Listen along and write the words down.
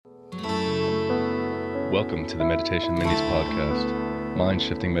Welcome to the Meditation Minis podcast,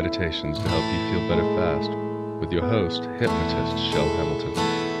 mind-shifting meditations to help you feel better fast, with your host, hypnotist Shel Hamilton.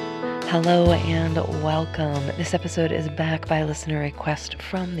 Hello and welcome. This episode is back by listener request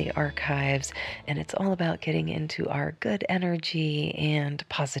from the archives, and it's all about getting into our good energy and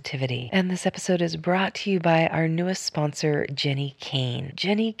positivity. And this episode is brought to you by our newest sponsor, Jenni Kayne.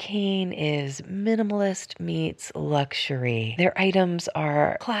 Jenni Kayne is minimalist meets luxury. Their items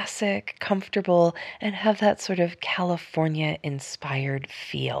are classic, comfortable, and have that sort of California-inspired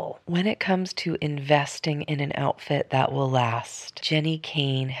feel. When it comes to investing in an outfit that will last, Jenni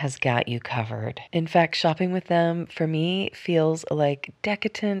Kayne has got you covered. In fact, shopping with them for me feels like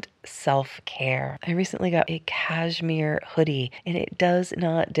decadent self-care. I recently got a cashmere hoodie and it does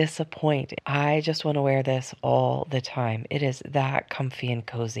not disappoint. I just want to wear this all the time. It is that comfy and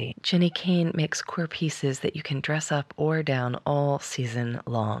cozy. Jenni Kayne makes core pieces that you can dress up or down all season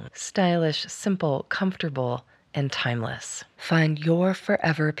long. Stylish, simple, comfortable, and timeless. Find your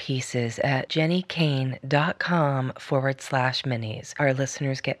forever pieces at jennikayne.com/minis. Our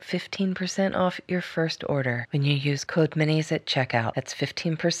listeners get 15% off your first order when you use code minis at checkout. That's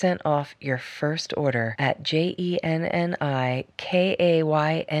 15% off your first order at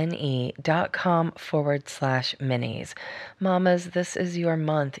jennikayne.com/minis. Mamas, this is your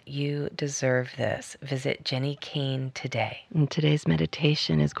month. You deserve this. Visit Jenni Kayne today. And today's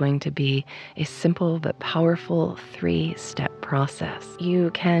meditation is going to be a simple but powerful 3-step process.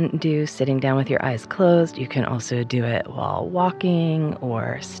 You can do sitting down with your eyes closed. You can also do it while walking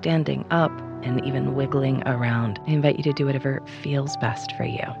or standing up and even wiggling around. I invite you to do whatever feels best for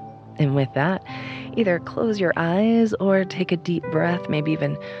you. And with that, either close your eyes or take a deep breath, maybe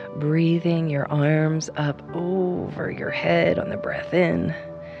even breathing your arms up over your head on the breath in,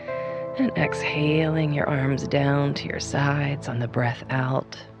 and exhaling your arms down to your sides on the breath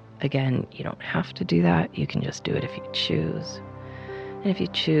out. Again, you don't have to do that. You can just do it if you choose. And if you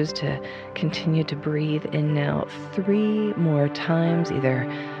choose to continue to breathe in now 3 more times, either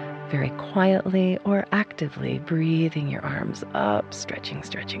very quietly or actively breathing your arms up, stretching,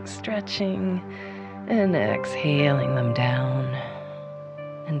 and exhaling them down.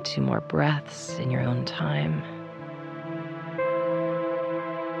 And 2 more breaths in your own time.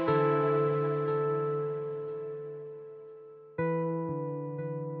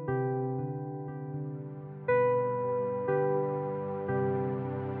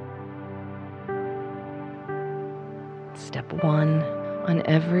 Step 1, on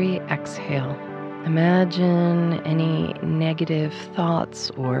every exhale, imagine any negative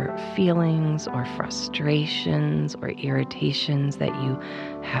thoughts or feelings or frustrations or irritations that you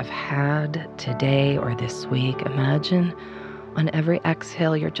have had today or this week. Imagine on every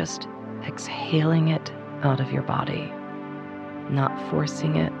exhale, you're just exhaling it out of your body, not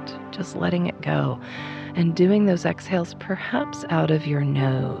forcing it, just letting it go, and doing those exhales perhaps out of your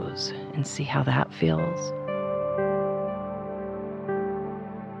nose, and see how that feels.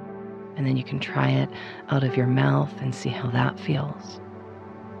 And then you can try it out of your mouth and see how that feels.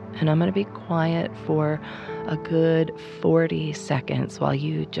 And I'm going to be quiet for a good 40 seconds while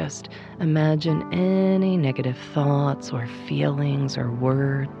you just imagine any negative thoughts or feelings or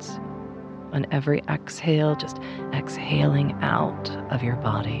words. On every exhale, just exhaling out of your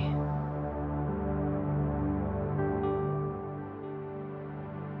body.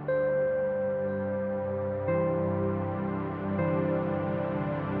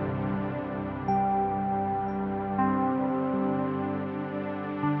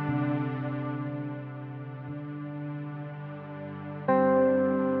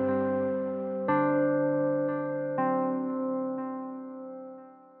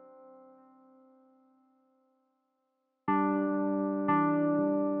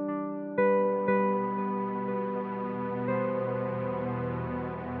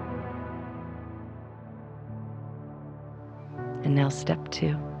 And now step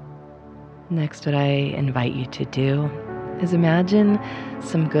 2. Next, what I invite you to do is imagine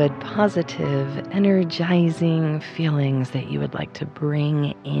some good, positive, energizing feelings that you would like to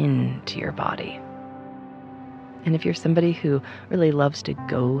bring into your body. And if you're somebody who really loves to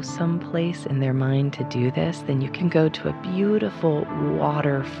go someplace in their mind to do this, then you can go to a beautiful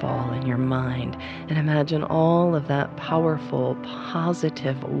waterfall in your mind and imagine all of that powerful,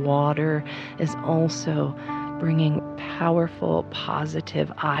 positive water is also bringing powerful,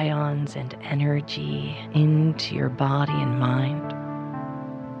 positive ions and energy into your body and mind.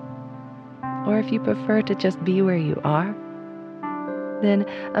 Or if you prefer to just be where you are, then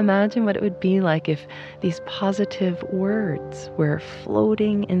imagine what it would be like if these positive words were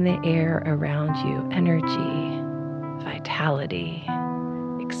floating in the air around you. Energy, vitality,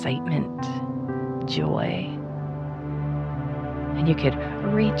 excitement, joy. And you could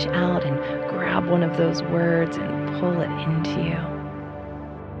reach out and grab one of those words and pull it into you.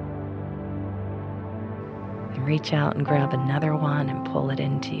 And reach out and grab another one and pull it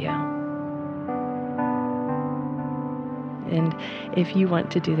into you. And if you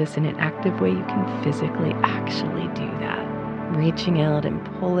want to do this in an active way, you can physically actually do that. Reaching out and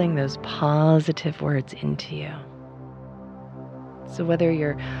pulling those positive words into you. So whether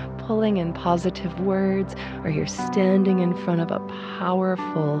you're pulling in positive words or you're standing in front of a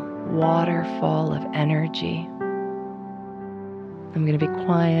powerful waterfall of energy, I'm going to be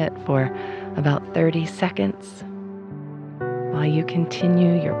quiet for about 30 seconds while you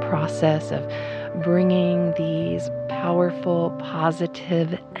continue your process of bringing these powerful,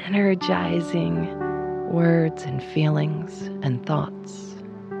 positive, energizing words and feelings and thoughts,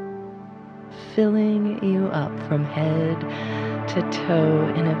 filling you up from head to toe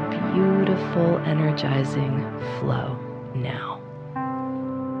in a beautiful, energizing flow now.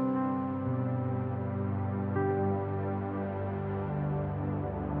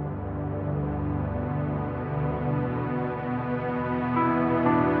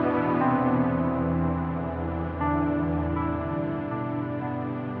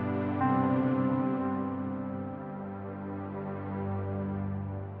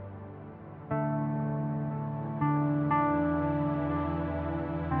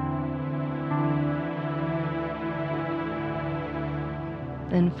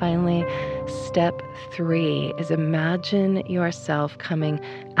 And finally, step 3 is imagine yourself coming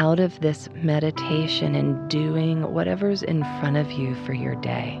out of this meditation and doing whatever's in front of you for your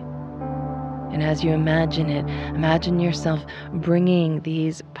day. And as you imagine it, imagine yourself bringing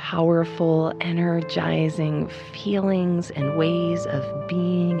these powerful, energizing feelings and ways of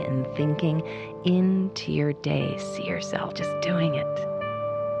being and thinking into your day. See yourself just doing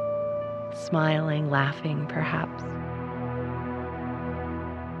it. Smiling, laughing, perhaps.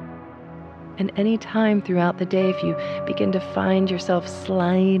 And any time throughout the day, if you begin to find yourself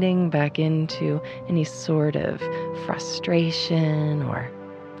sliding back into any sort of frustration or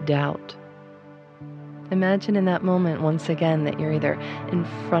doubt, imagine in that moment once again that you're either in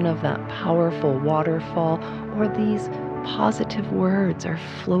front of that powerful waterfall or these positive words are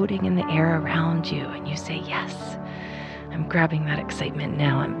floating in the air around you and you say, yes, I'm grabbing that excitement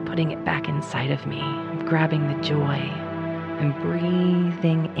now. I'm putting it back inside of me. I'm grabbing the joy. I'm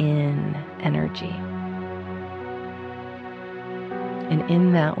breathing in energy. And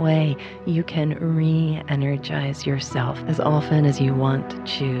in that way, you can re-energize yourself as often as you want,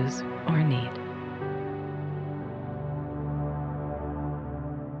 choose, or need.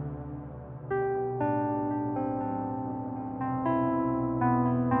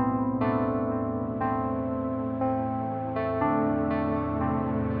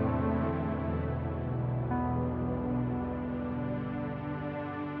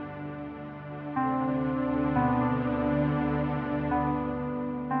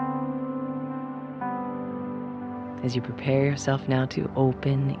 As you prepare yourself now to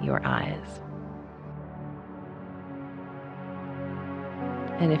open your eyes.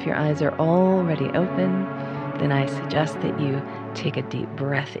 And if your eyes are already open, then I suggest that you take a deep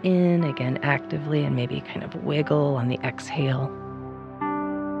breath in, again actively, and maybe kind of wiggle on the exhale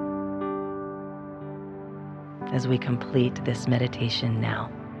as we complete this meditation now.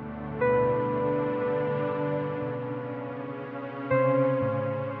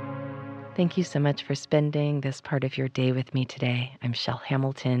 Thank you so much for spending this part of your day with me today. I'm Shell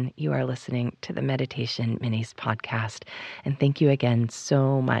Hamilton. You are listening to the Meditation Minis podcast. And thank you again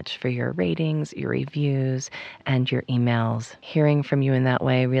so much for your ratings, your reviews, and your emails. Hearing from you in that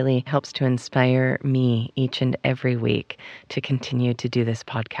way really helps to inspire me each and every week to continue to do this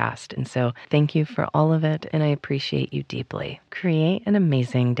podcast. And so thank you for all of it, and I appreciate you deeply. Create an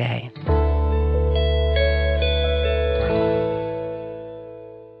amazing day.